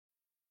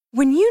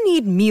When you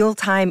need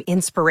mealtime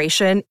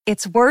inspiration,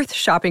 it's worth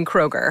shopping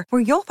Kroger,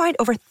 where you'll find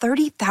over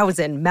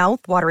 30,000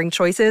 mouth-watering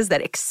choices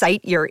that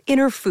excite your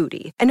inner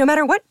foodie. And no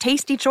matter what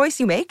tasty choice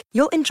you make,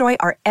 you'll enjoy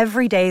our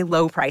everyday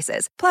low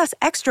prices, plus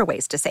extra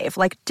ways to save,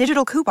 like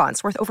digital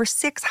coupons worth over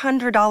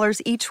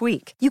 $600 each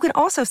week. You can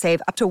also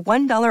save up to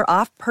 $1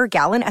 off per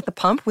gallon at the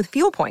pump with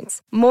fuel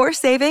points. More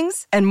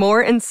savings and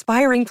more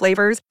inspiring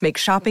flavors make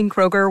shopping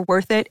Kroger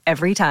worth it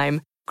every time.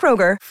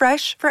 Kroger,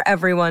 fresh for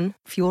everyone.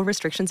 Fuel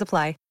restrictions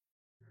apply.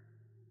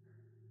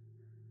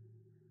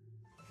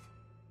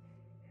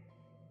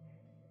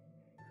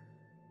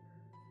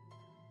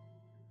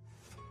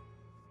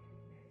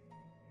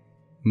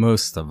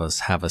 Most of us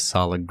have a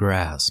solid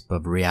grasp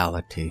of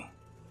reality.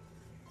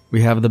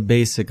 We have the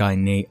basic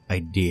innate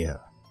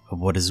idea of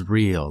what is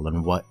real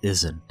and what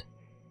isn't.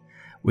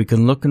 We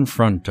can look in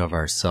front of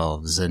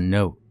ourselves and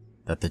note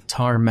that the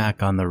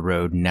tarmac on the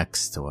road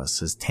next to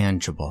us is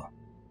tangible.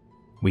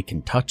 We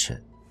can touch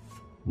it,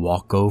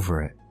 walk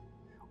over it.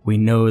 We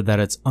know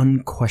that it's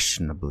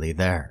unquestionably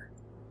there,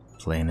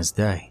 plain as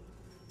day.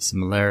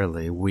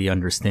 Similarly, we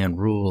understand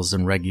rules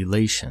and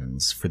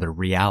regulations for the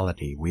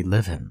reality we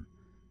live in.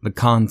 The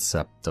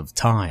concept of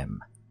time,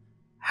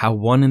 how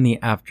 1 in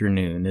the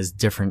afternoon is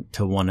different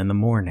to 1 in the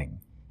morning,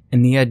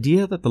 and the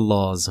idea that the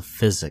laws of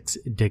physics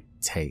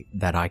dictate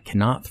that I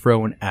cannot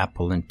throw an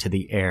apple into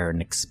the air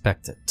and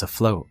expect it to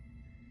float.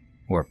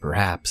 Or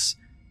perhaps,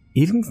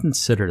 even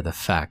consider the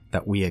fact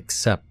that we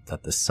accept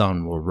that the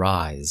sun will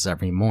rise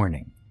every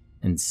morning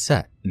and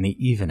set in the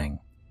evening.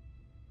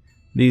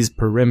 These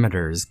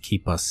perimeters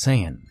keep us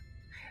sane.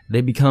 They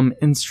become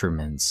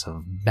instruments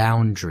of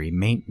boundary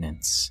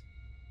maintenance.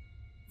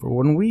 For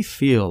when we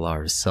feel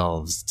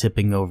ourselves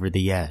tipping over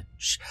the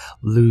edge,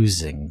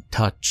 losing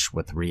touch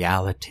with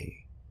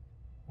reality,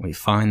 we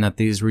find that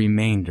these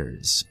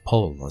remainders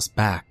pull us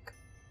back,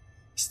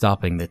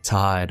 stopping the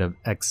tide of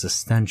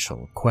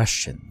existential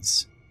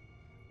questions.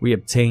 We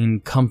obtain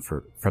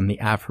comfort from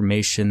the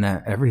affirmation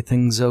that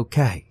everything's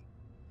okay,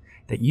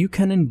 that you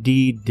can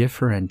indeed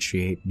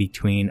differentiate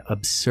between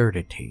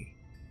absurdity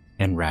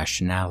and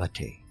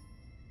rationality.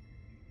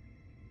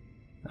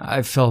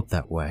 I felt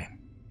that way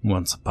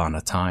once upon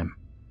a time.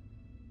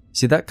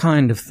 See, that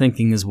kind of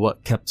thinking is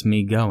what kept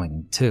me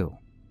going, too.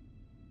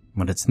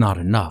 But it's not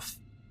enough.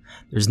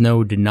 There's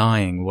no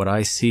denying what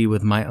I see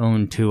with my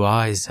own 2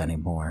 eyes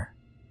anymore.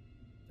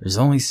 There's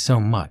only so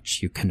much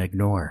you can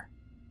ignore.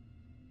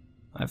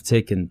 I've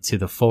taken to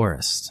the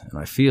forest, and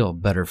I feel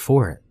better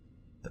for it.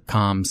 The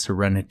calm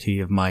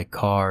serenity of my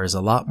car is a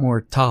lot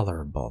more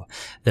tolerable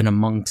than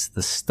amongst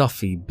the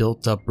stuffy,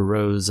 built-up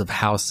rows of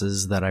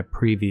houses that I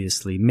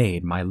previously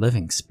made my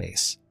living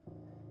space.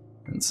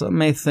 And some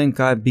may think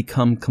I've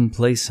become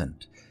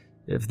complacent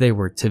if they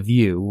were to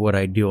view what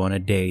I do on a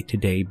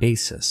day-to-day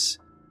basis.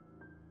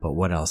 But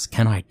what else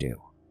can I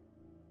do?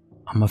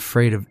 I'm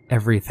afraid of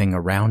everything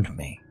around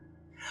me.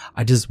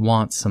 I just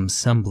want some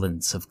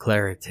semblance of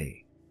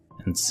clarity,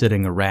 and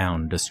sitting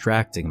around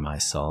distracting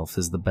myself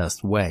is the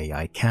best way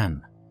I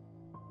can.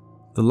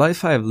 The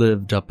life I've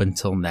lived up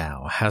until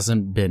now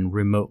hasn't been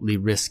remotely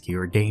risky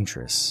or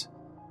dangerous.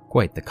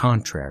 Quite the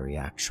contrary,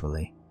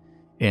 actually.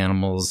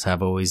 Animals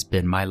have always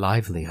been my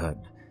livelihood,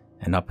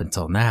 and up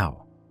until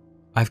now,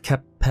 I've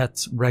kept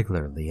pets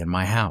regularly in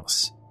my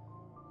house.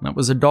 I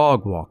was a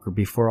dog walker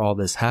before all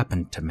this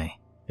happened to me.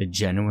 It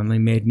genuinely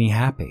made me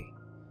happy.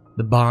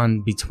 The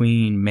bond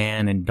between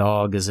man and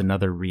dog is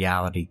another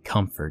reality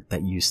comfort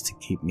that used to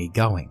keep me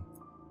going.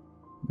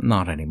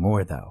 Not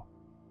anymore, though.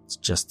 It's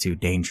just too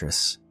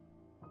dangerous.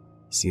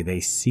 See, they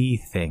see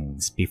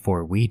things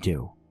before we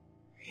do.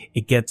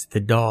 It gets the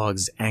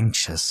dogs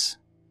anxious,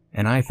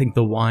 and I think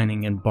the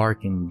whining and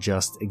barking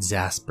just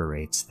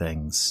exasperates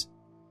things.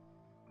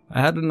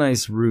 I had a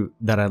nice route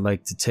that I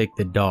liked to take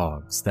the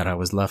dogs that I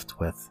was left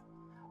with.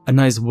 A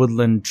nice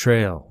woodland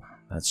trail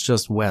that's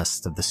just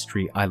west of the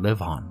street I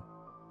live on.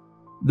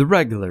 The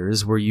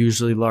regulars were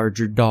usually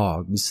larger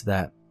dogs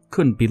that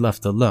couldn't be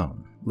left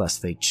alone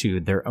lest they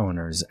chewed their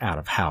owners out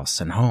of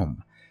house and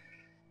home.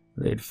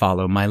 They'd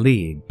follow my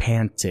lead,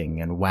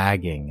 panting and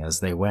wagging as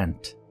they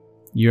went,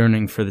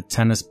 yearning for the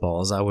tennis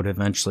balls I would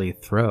eventually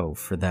throw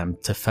for them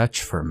to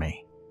fetch for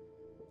me.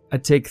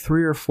 I'd take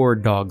 3 or 4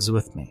 dogs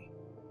with me.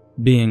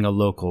 Being a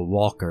local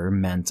walker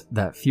meant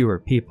that fewer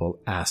people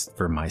asked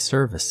for my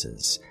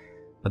services,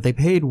 but they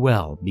paid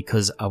well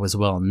because I was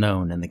well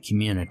known in the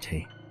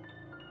community.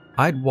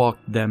 I'd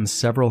walked them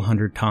several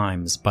hundred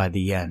times by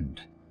the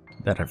end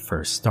that it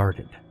first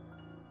started.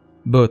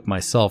 Both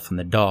myself and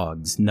the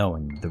dogs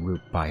knowing the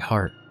route by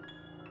heart.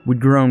 We'd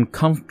grown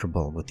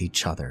comfortable with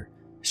each other,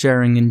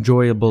 sharing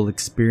enjoyable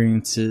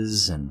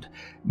experiences and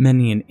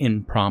many an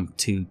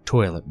impromptu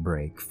toilet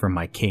break for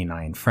my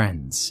canine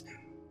friends.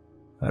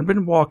 I'd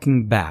been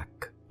walking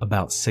back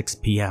about 6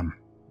 p.m.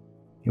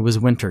 It was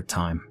winter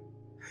time,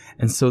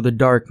 and so the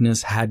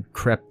darkness had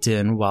crept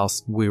in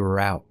whilst we were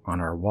out on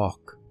our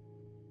walk.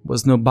 It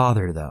was no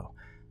bother, though.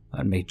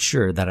 I'd made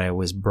sure that I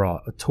always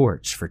brought a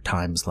torch for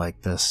times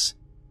like this.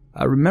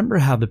 I remember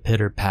how the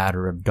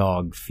pitter-patter of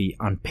dog feet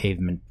on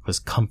pavement was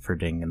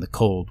comforting in the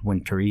cold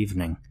winter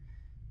evening,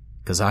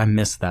 because I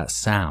miss that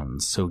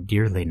sound so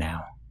dearly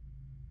now.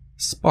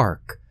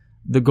 Spark,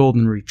 the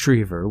golden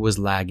retriever, was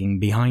lagging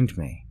behind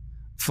me,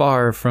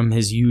 far from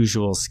his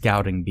usual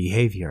scouting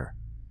behavior.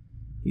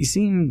 He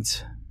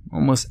seemed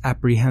almost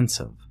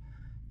apprehensive,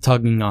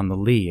 tugging on the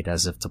lead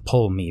as if to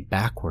pull me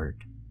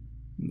backward.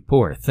 The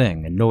poor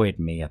thing annoyed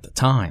me at the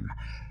time.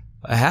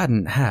 I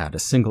hadn't had a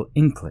single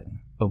inkling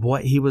of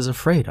what he was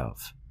afraid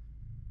of.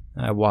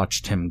 I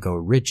watched him go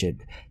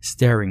rigid,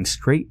 staring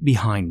straight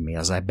behind me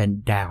as I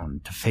bent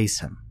down to face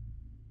him.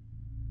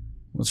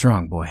 "What's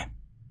wrong, boy?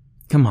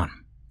 Come on,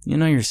 you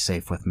know you're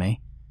safe with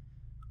me."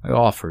 I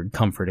offered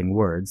comforting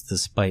words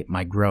despite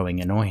my growing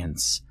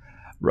annoyance,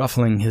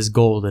 ruffling his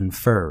golden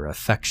fur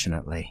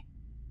affectionately.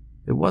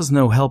 It was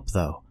no help,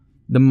 though.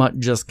 The mutt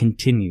just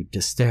continued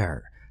to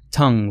stare,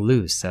 tongue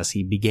loose as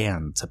he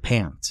began to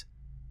pant.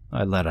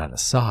 I let out a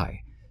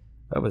sigh.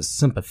 I was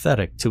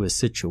sympathetic to his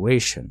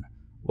situation,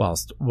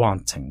 whilst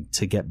wanting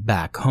to get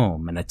back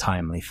home in a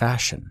timely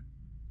fashion.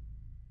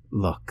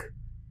 "Look,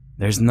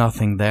 there's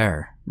nothing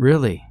there.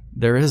 Really,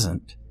 there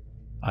isn't,"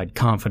 I'd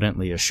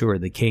confidently assure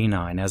the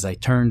canine as I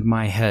turned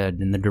my head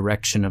in the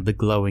direction of the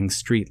glowing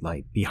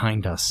streetlight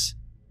behind us.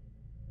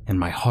 And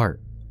my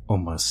heart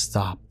almost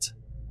stopped.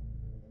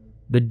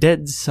 The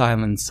dead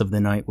silence of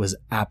the night was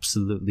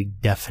absolutely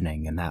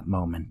deafening in that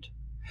moment.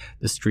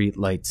 The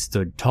streetlight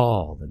stood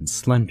tall and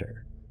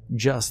slender,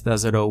 just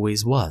as it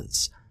always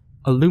was,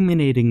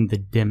 illuminating the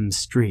dim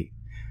street,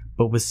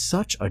 but with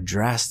such a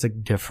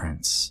drastic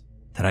difference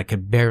that I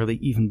could barely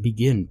even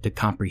begin to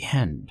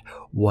comprehend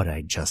what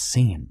I'd just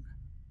seen.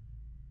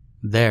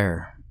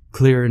 There,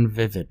 clear and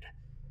vivid,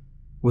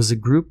 was a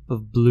group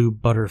of blue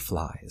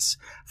butterflies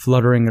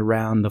fluttering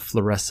around the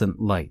fluorescent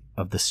light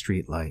of the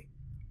streetlight.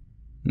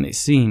 They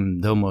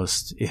seemed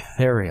almost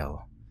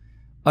ethereal,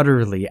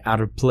 utterly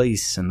out of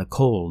place in the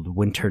cold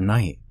winter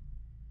night.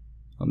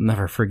 I'll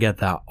never forget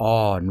that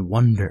awe and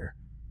wonder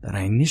that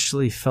I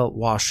initially felt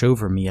wash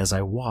over me as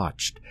I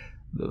watched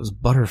those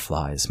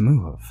butterflies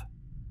move.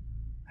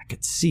 I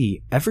could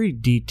see every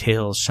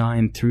detail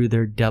shine through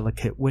their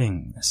delicate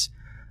wings,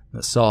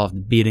 the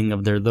soft beating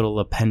of their little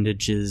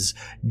appendages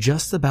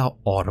just about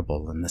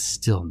audible in the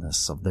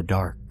stillness of the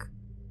dark.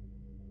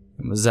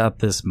 It was at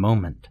this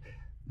moment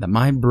that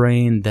my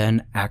brain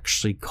then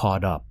actually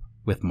caught up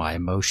with my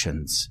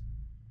emotions.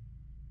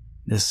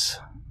 This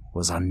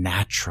was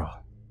unnatural.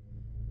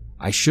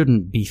 I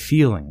shouldn't be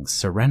feeling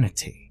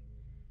serenity.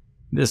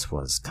 This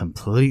was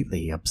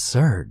completely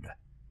absurd.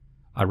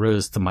 I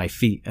rose to my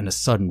feet in a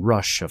sudden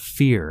rush of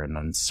fear and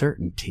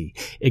uncertainty,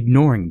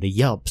 ignoring the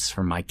yelps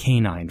from my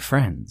canine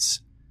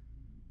friends.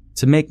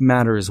 To make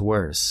matters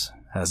worse,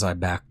 as I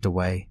backed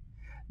away,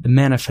 the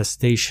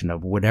manifestation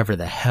of whatever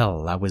the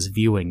hell I was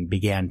viewing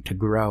began to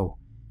grow.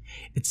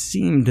 It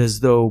seemed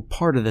as though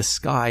part of the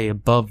sky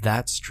above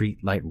that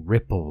streetlight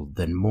rippled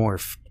and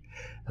morphed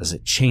as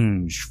it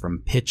changed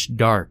from pitch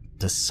dark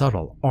to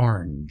subtle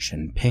orange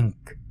and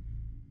pink,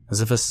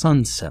 as if a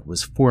sunset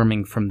was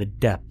forming from the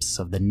depths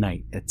of the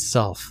night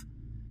itself.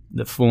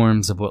 The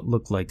forms of what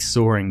looked like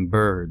soaring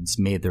birds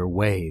made their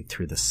way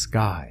through the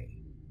sky,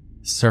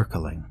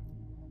 circling,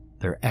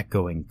 their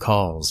echoing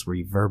calls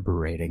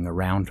reverberating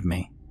around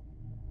me.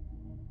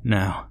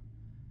 Now,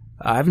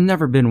 I've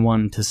never been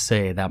one to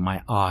say that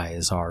my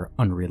eyes are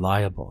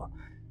unreliable.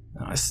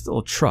 I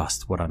still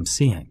trust what I'm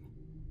seeing,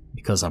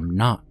 because I'm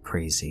not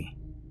crazy.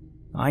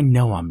 I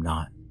know I'm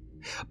not.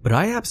 But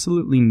I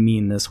absolutely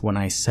mean this when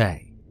I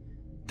say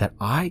that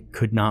I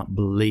could not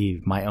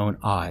believe my own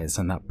eyes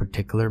in that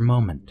particular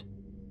moment.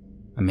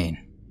 I mean,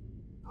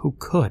 who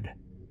could?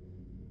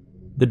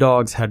 The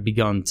dogs had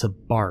begun to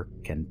bark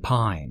and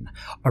pine,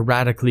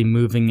 erratically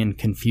moving in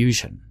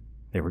confusion.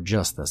 They were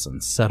just as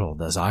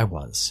unsettled as I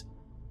was.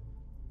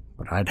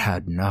 But I'd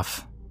had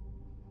enough.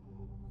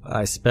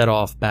 I sped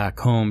off back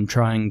home,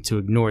 trying to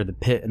ignore the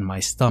pit in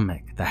my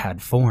stomach that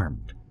had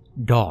formed,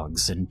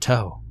 dogs in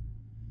tow.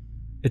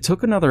 It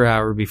took another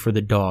hour before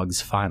the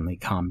dogs finally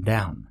calmed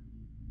down.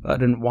 I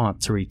didn't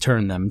want to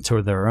return them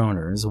to their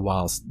owners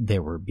whilst they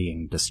were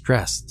being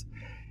distressed.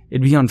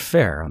 It'd be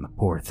unfair on the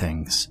poor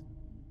things.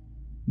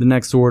 The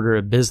next order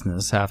of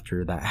business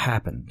after that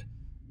happened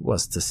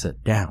was to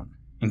sit down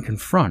and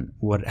confront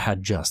what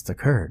had just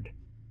occurred.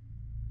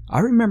 I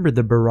remembered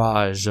the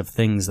barrage of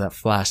things that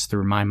flashed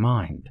through my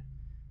mind.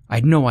 I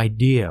had no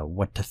idea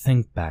what to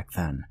think back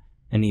then,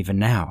 and even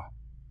now.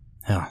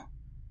 Hell,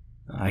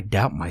 I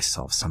doubt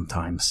myself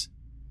sometimes.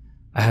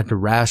 I had to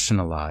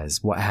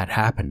rationalize what had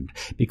happened,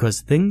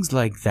 because things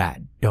like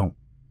that don't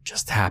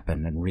just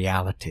happen in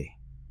reality.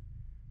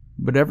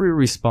 But every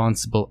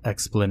responsible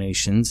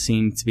explanation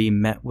seemed to be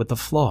met with a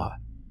flaw.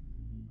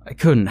 I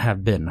couldn't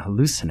have been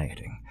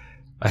hallucinating.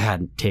 I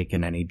hadn't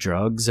taken any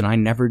drugs, and I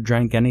never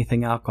drank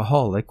anything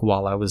alcoholic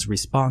while I was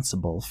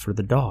responsible for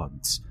the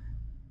dogs.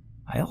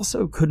 I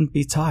also couldn't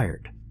be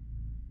tired.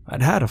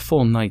 I'd had a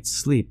full night's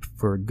sleep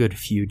for a good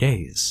few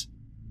days.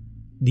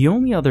 The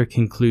only other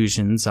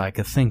conclusions I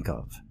could think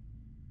of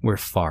were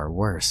far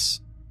worse.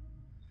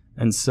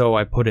 and so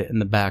I put it in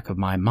the back of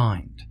my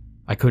mind.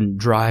 I couldn't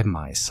drive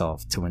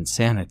myself to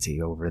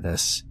insanity over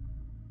this.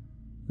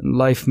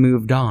 Life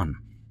moved on.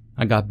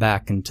 I got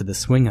back into the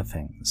swing of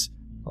things,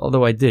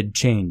 although I did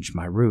change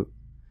my route.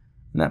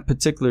 That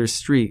particular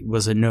street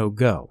was a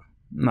no-go,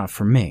 not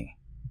for me,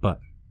 but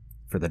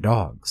for the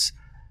dogs.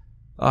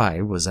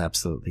 I was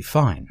absolutely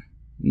fine.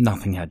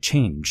 Nothing had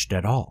changed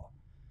at all.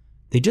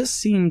 They just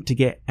seemed to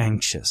get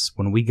anxious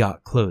when we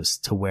got close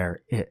to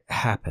where it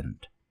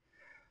happened.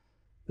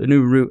 The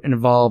new route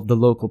involved the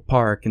local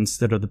park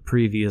instead of the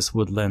previous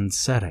woodland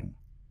setting,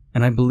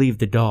 and I believe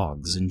the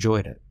dogs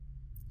enjoyed it.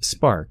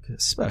 Spark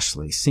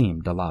especially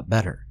seemed a lot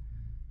better.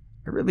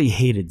 I really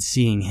hated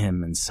seeing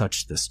him in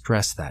such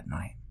distress that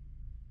night.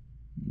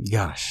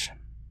 Gosh,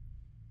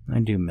 I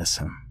do miss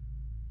him.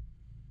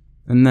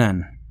 And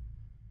then,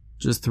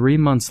 just 3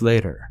 months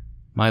later,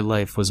 my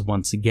life was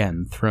once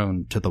again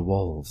thrown to the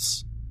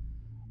wolves.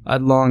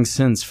 I'd long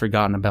since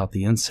forgotten about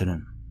the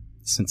incident,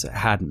 since it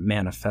hadn't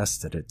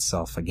manifested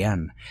itself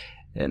again,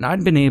 and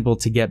I'd been able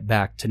to get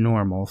back to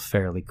normal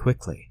fairly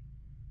quickly.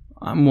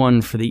 I'm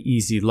one for the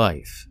easy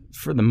life,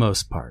 for the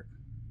most part.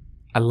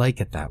 I like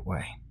it that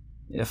way,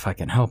 if I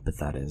can help it,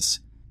 that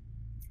is.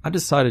 I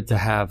decided to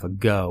have a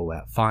go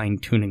at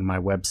fine-tuning my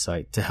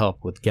website to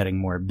help with getting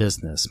more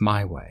business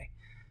my way,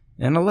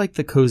 and I like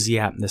the cozy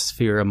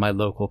atmosphere of my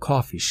local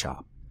coffee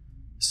shop,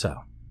 so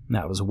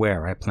that was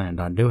where I planned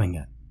on doing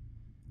it.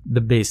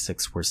 The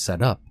basics were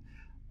set up.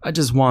 I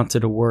just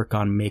wanted to work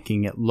on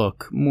making it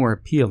look more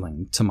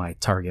appealing to my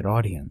target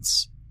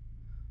audience.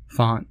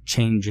 Font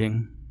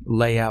changing,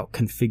 layout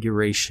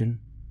configuration,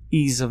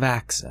 ease of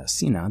access,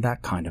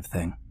 that kind of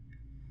thing.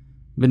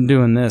 Been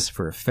doing this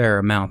for a fair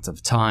amount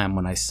of time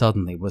when I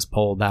suddenly was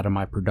pulled out of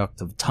my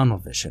productive tunnel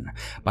vision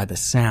by the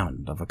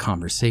sound of a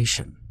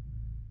conversation.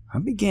 I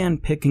began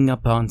picking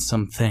up on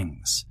some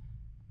things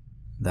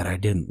that I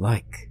didn't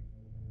like.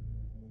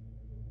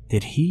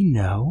 Did he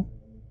know?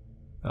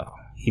 Oh,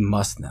 he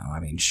must know.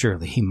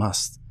 Surely he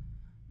must.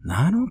 No,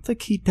 I don't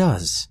think he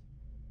does.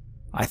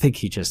 I think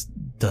he just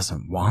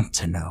doesn't want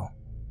to know.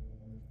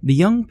 The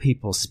young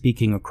people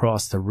speaking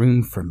across the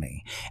room from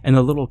me in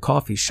the little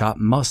coffee shop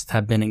must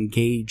have been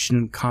engaged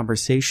in a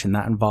conversation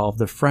that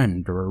involved a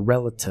friend or a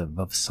relative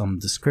of some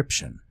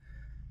description.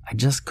 I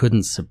just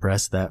couldn't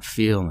suppress that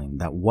feeling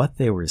that what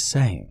they were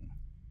saying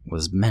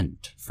was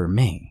meant for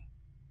me.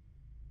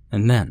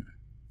 And then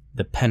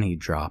the penny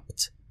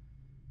dropped.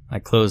 I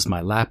closed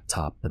my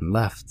laptop and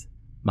left,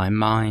 my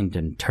mind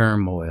in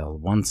turmoil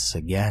once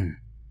again,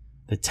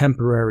 the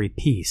temporary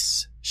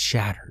peace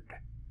shattered.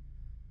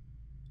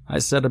 I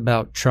set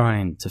about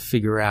trying to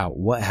figure out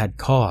what had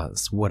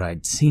caused what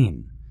I'd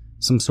seen.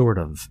 Some sort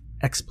of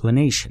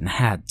explanation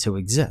had to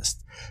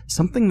exist,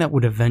 something that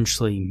would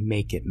eventually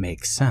make it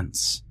make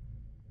sense.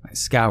 I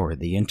scoured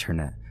the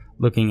internet,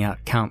 looking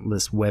at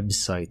countless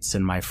websites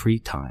in my free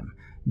time,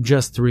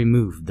 just to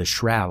remove the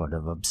shroud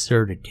of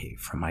absurdity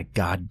from my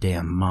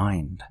goddamn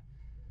mind.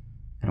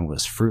 And it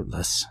was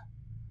fruitless.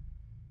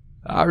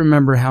 I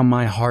remember how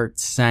my heart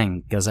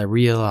sank as I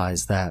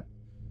realized that,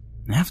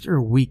 after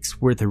a week's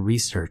worth of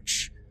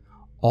research,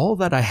 all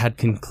that I had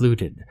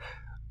concluded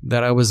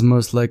that I was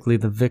most likely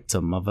the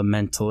victim of a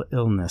mental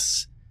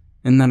illness,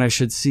 and that I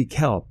should seek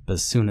help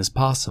as soon as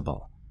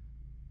possible.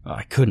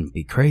 I couldn't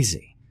be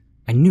crazy.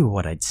 I knew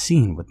what I'd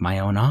seen with my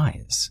own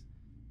eyes.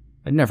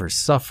 I'd never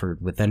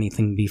suffered with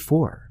anything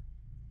before.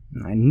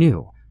 I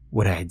knew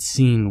what I had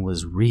seen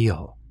was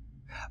real.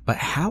 But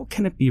how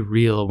can it be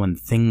real when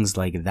things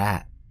like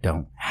that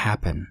don't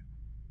happen?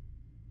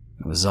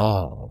 It was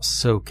all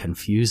so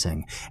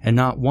confusing, and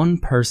not one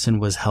person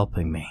was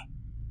helping me.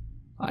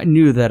 I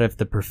knew that if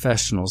the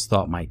professionals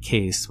thought my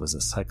case was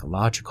a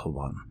psychological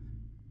one,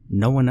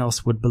 no one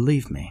else would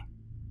believe me.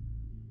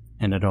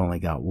 And it only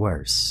got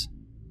worse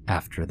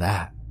after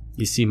that.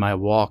 You see, my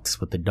walks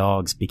with the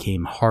dogs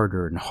became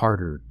harder and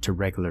harder to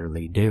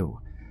regularly do.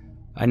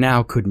 I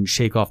now couldn't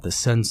shake off the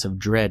sense of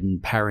dread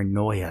and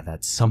paranoia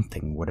that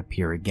something would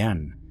appear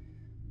again.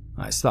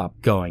 I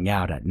stopped going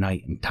out at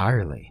night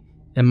entirely,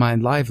 and my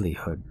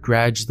livelihood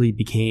gradually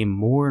became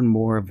more and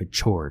more of a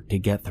chore to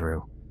get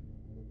through.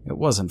 It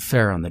wasn't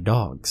fair on the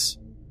dogs,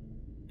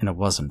 and it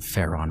wasn't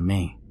fair on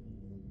me.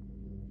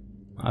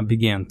 I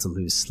began to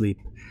lose sleep,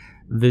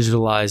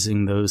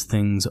 visualizing those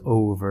things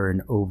over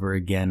and over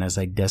again as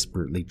I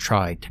desperately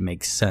tried to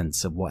make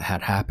sense of what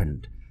had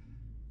happened.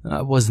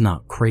 I was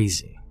not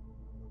crazy.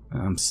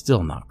 I'm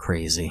still not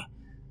crazy.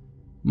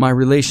 My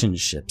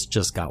relationships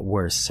just got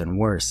worse and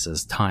worse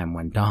as time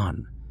went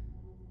on.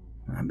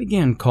 I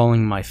began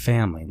calling my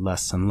family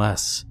less and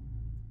less.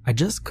 I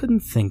just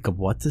couldn't think of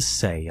what to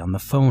say on the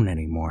phone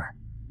anymore.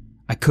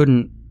 I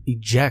couldn't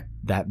eject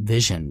that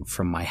vision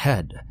from my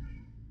head.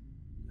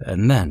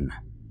 And then,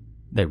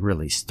 they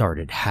really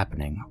started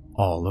happening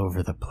all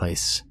over the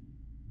place.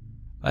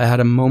 I had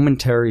a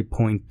momentary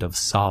point of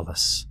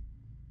solace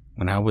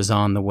when I was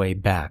on the way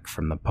back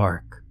from the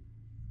park.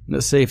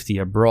 The safety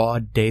of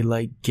broad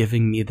daylight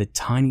giving me the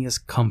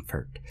tiniest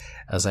comfort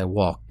as I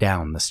walked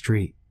down the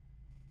street.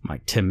 my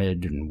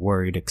timid and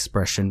worried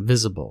expression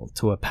visible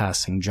to a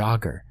passing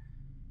jogger.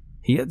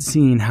 He had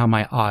seen how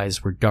my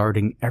eyes were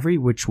darting every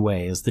which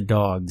way as the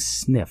dog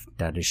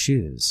sniffed at his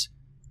shoes.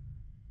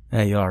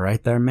 "Hey, you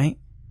alright there, mate?"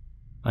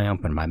 I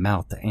opened my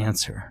mouth to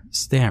answer,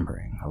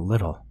 stammering a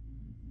little.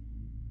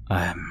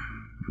 I'm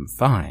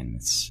fine.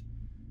 It's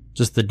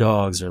just the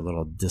dogs are a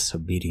little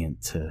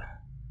disobedient to..."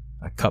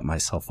 I cut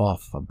myself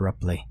off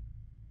abruptly.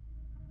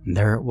 And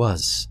there it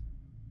was.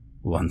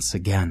 Once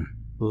again,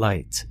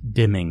 light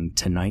dimming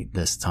to night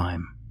this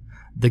time.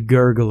 The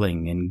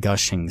gurgling and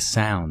gushing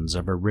sounds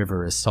of a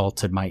river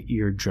assaulted my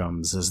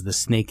eardrums as the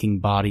snaking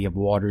body of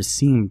water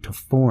seemed to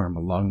form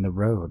along the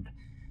road.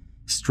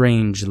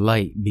 Strange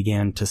light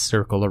began to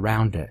circle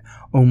around it,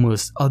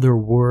 almost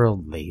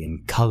otherworldly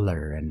in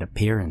color and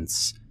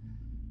appearance.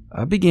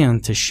 I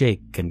began to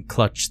shake and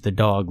clutch the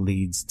dog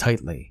leads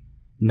tightly,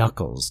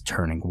 knuckles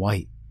turning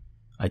white.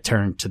 I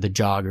turned to the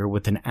jogger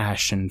with an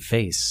ashen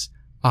face,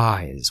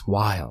 eyes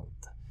wild.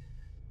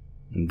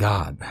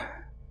 God,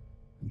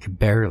 I could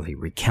barely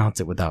recount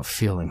it without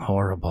feeling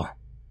horrible.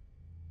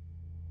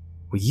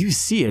 "Well, you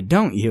see it,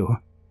 don't you?"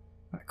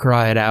 I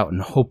cried out in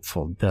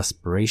hopeful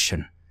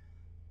desperation.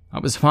 I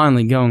was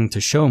finally going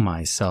to show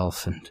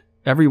myself and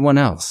everyone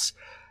else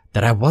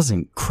that I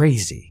wasn't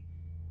crazy.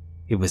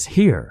 It was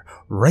here,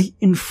 right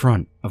in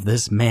front of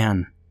this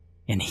man,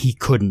 and he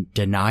couldn't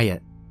deny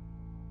it.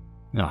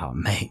 "Oh,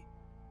 mate,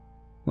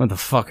 what the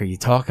fuck are you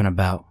talking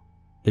about?"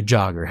 The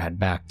jogger had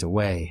backed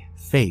away,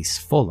 face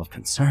full of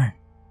concern.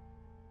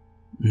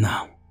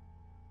 "No,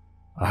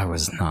 I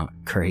was not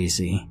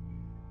crazy.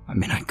 I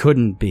mean, I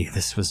couldn't be.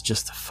 This was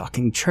just a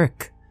fucking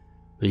trick.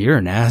 But you're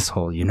an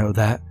asshole, you know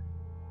that?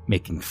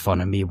 Making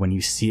fun of me when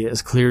you see it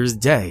as clear as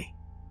day."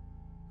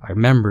 I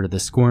remember the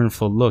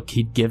scornful look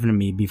he'd given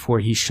me before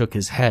he shook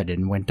his head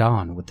and went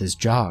on with his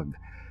jog.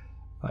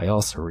 I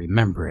also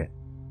remember it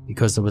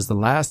because it was the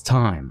last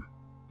time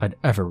I'd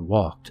ever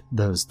walked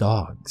those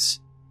dogs.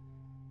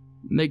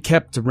 They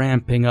kept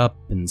ramping up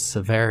in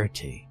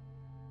severity.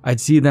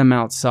 I'd see them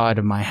outside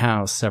of my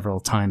house several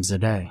times a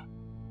day.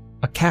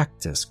 A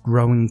cactus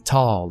growing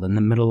tall in the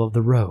middle of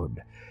the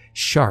road,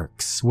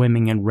 sharks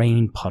swimming in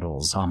rain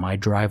puddles on my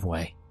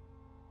driveway.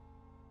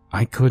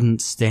 I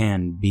couldn't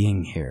stand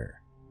being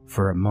here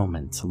for a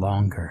moment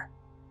longer.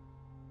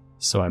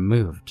 So I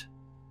moved.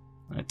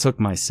 I took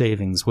my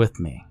savings with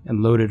me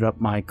and loaded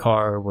up my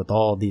car with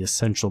all the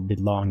essential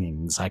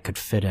belongings I could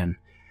fit in.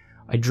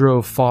 I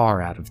drove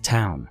far out of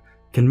town,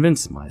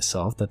 convinced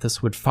myself that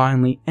this would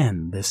finally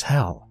end this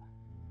hell.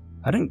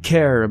 I didn't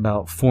care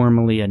about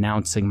formally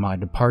announcing my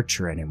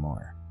departure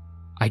anymore.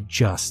 I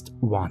just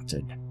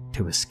wanted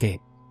to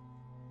escape.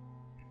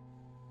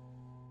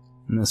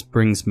 And this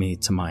brings me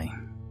to my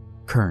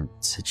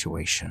current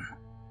situation.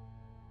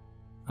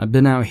 I've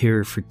been out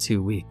here for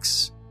 2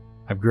 weeks.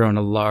 I've grown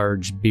a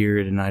large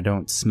beard and I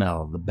don't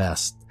smell the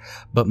best,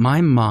 but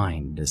my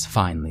mind is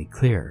finally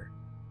clear.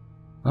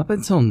 Up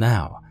until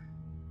now,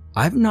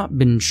 I've not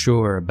been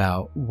sure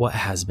about what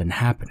has been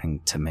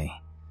happening to me.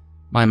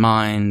 My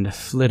mind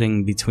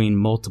flitting between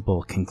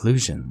multiple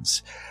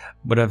conclusions,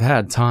 but I've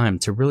had time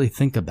to really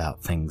think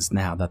about things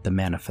now that the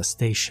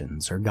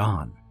manifestations are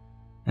gone.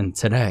 And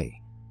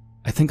today,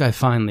 I think I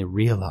finally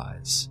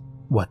realize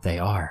what they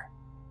are.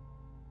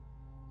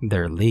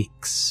 They're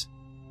leaks.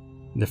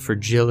 The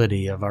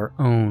fragility of our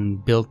own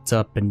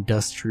built-up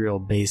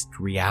industrial-based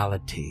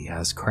reality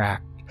has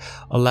cracked,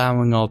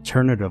 allowing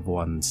alternative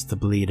ones to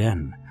bleed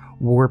in,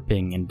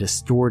 warping and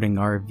distorting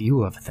our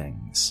view of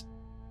things.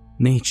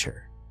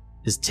 Nature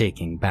is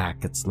taking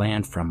back its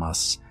land from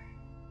us,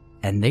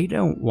 and they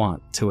don't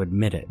want to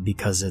admit it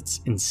because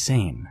it's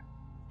insane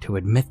to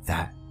admit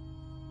that.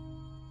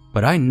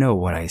 But I know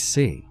what I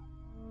see,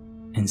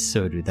 and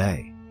so do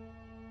they.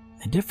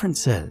 The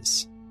difference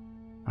is,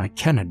 I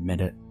can admit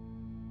it.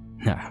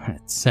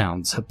 It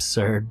sounds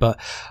absurd, but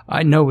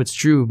I know it's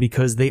true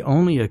because they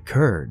only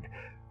occurred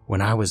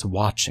when I was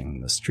watching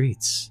the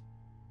streets.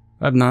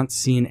 I've not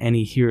seen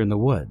any here in the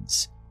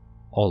woods.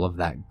 All of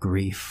that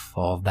grief,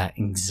 all of that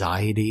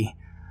anxiety,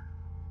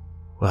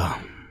 well,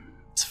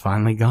 it's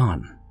finally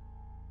gone.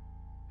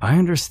 I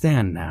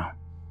understand now.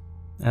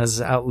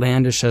 As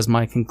outlandish as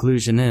my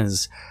conclusion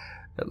is,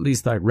 at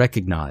least I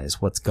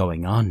recognize what's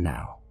going on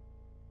now.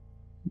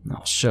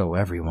 I'll show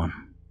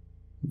everyone.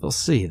 They'll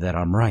see that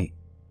I'm right.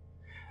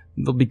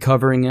 They'll be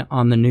covering it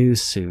on the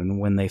news soon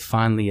when they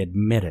finally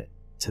admit it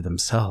to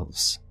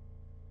themselves.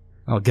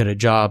 I'll get a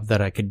job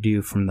that I could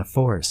do from the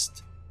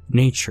forest.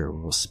 Nature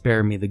will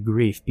spare me the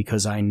grief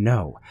because I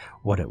know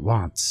what it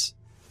wants.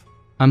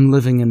 I'm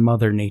living in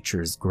Mother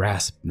Nature's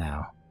grasp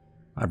now.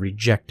 I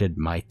rejected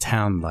my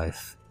town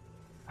life.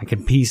 I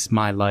can piece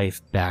my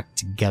life back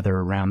together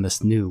around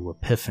this new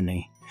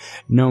epiphany,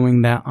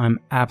 knowing that I'm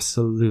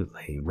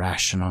absolutely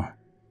rational.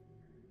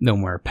 No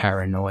more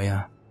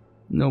paranoia.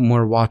 No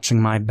more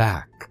watching my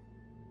back.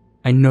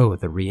 I know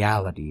the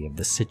reality of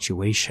the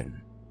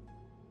situation,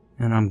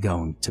 and I'm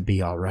going to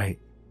be all right.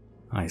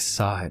 I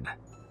sighed,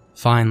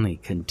 finally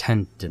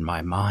content in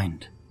my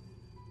mind.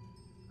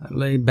 I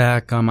lay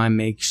back on my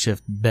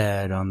makeshift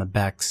bed on the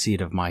back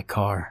seat of my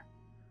car,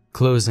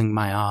 closing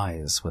my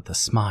eyes with a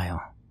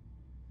smile.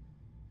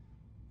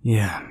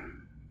 Yeah,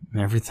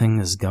 everything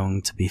is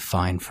going to be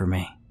fine for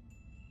me.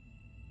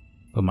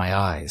 But my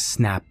eyes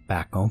snap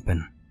back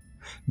open.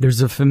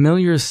 There's a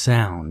familiar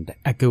sound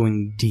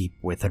echoing deep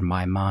within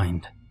my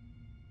mind.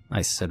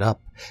 I sit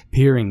up,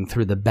 peering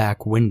through the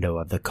back window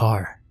of the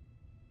car.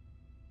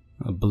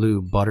 A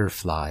blue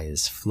butterfly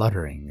is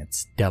fluttering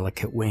its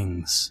delicate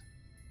wings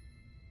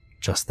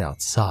just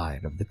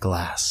outside of the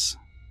glass.